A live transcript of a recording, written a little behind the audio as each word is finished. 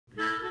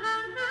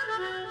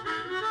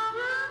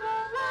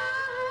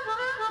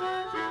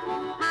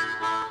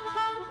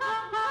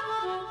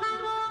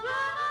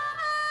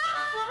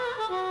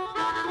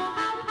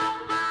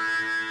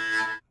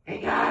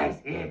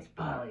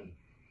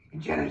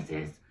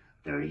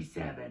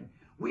37,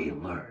 we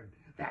learn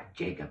that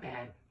Jacob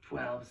had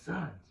 12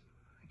 sons.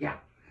 Yeah,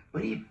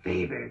 but he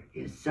favored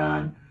his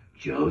son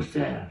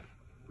Joseph.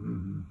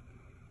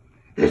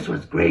 This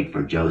was great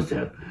for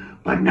Joseph,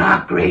 but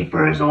not great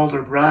for his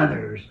older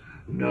brothers.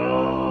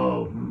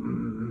 No.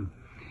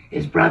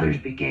 His brothers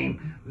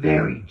became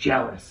very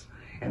jealous,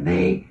 and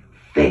they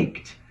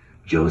faked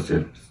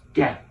Joseph's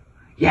death.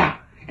 Yeah,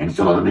 and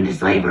sold him into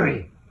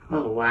slavery.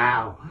 Oh,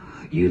 wow.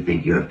 You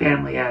think your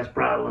family has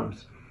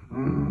problems?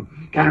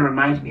 Kind of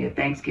reminds me of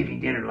Thanksgiving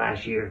dinner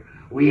last year.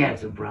 We had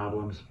some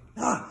problems.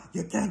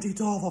 You can't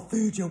eat all the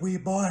food, you wee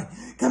boy.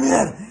 Come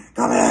here.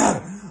 Come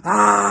here.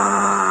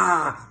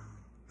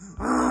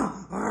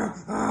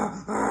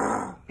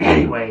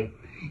 Anyway,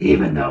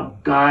 even though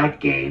God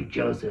gave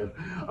Joseph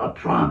a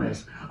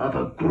promise of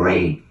a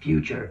great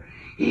future,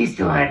 he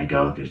still had to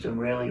go through some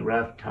really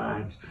rough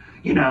times.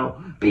 You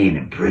know, being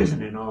in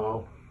prison and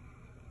all.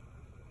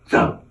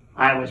 So,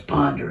 I was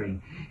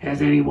pondering,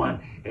 has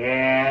anyone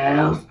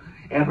else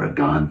ever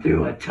gone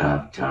through a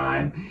tough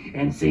time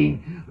and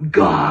seen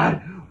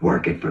God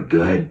work it for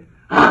good?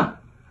 Huh?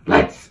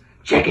 Let's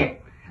check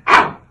it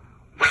out.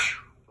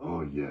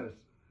 Oh yes,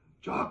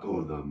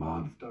 Jocko the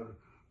monster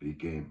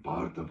became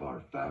part of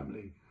our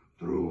family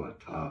through a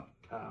tough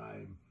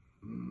time.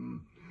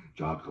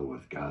 Jocko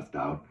was cast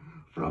out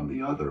from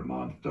the other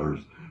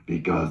monsters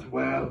because,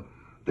 well,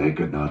 they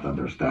could not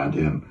understand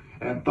him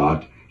and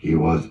thought he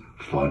was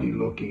funny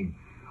looking.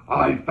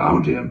 I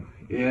found him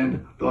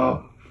in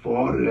the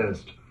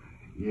forest.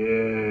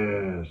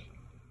 Yes.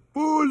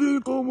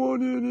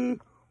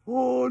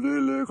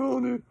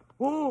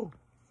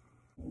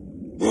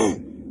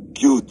 Hey,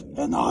 cute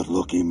and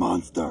odd-looking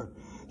monster.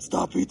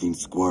 Stop eating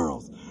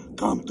squirrels.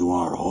 Come to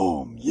our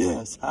home.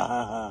 Yes.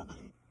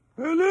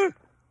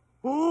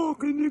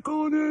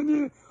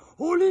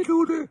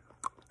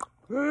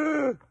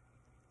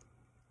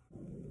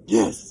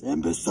 Yes,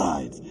 and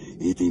besides,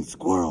 eating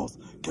squirrels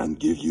can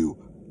give you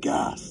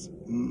gas.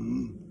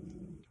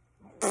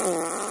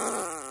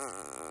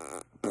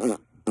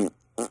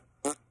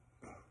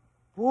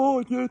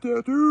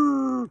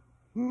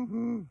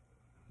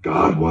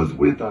 God was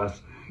with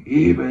us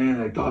even in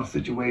a tough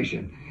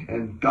situation,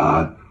 and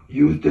God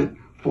used it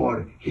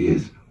for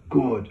his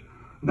good.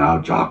 Now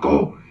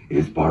Jocko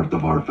is part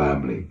of our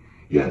family.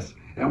 Yes,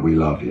 and we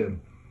love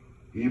him.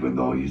 Even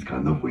though he's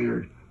kind of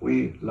weird,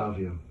 we love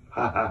him.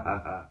 Ha ha ha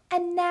ha.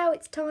 And now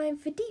it's time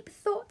for Deep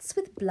Thoughts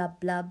with Blub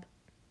Blub.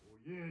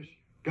 Yes,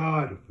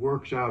 God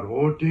works out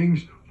all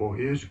things for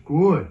his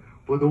good,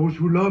 for those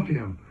who love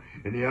him.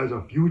 And he has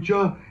a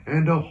future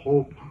and a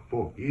hope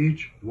for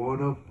each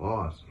one of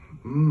us.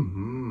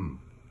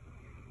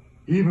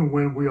 Even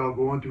when we are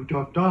going through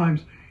tough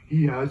times,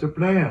 he has a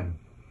plan.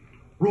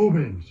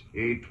 Romans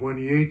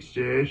 8:28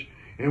 says,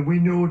 and we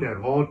know that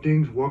all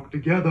things work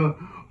together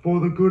for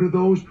the good of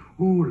those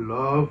who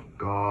love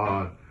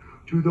God,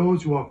 to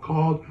those who are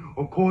called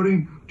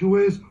according to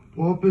his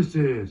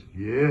purposes.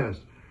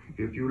 Yes,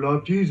 if you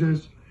love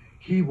Jesus,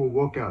 he will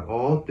work out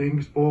all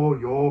things for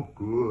your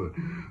good.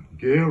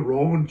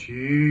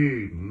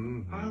 Guaranteed.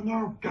 I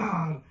know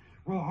God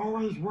will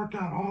always work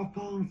out all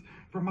things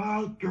for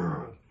my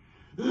good.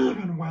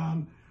 Even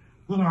when,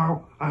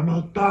 I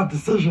make bad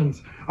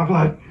decisions of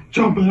like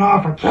jumping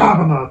off a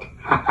cabinet.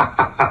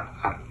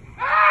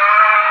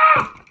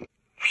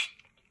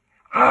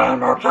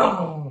 I'm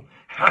okay.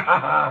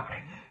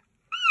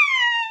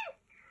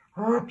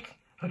 Oops,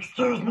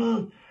 excuse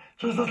me.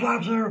 Jesus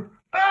loves you.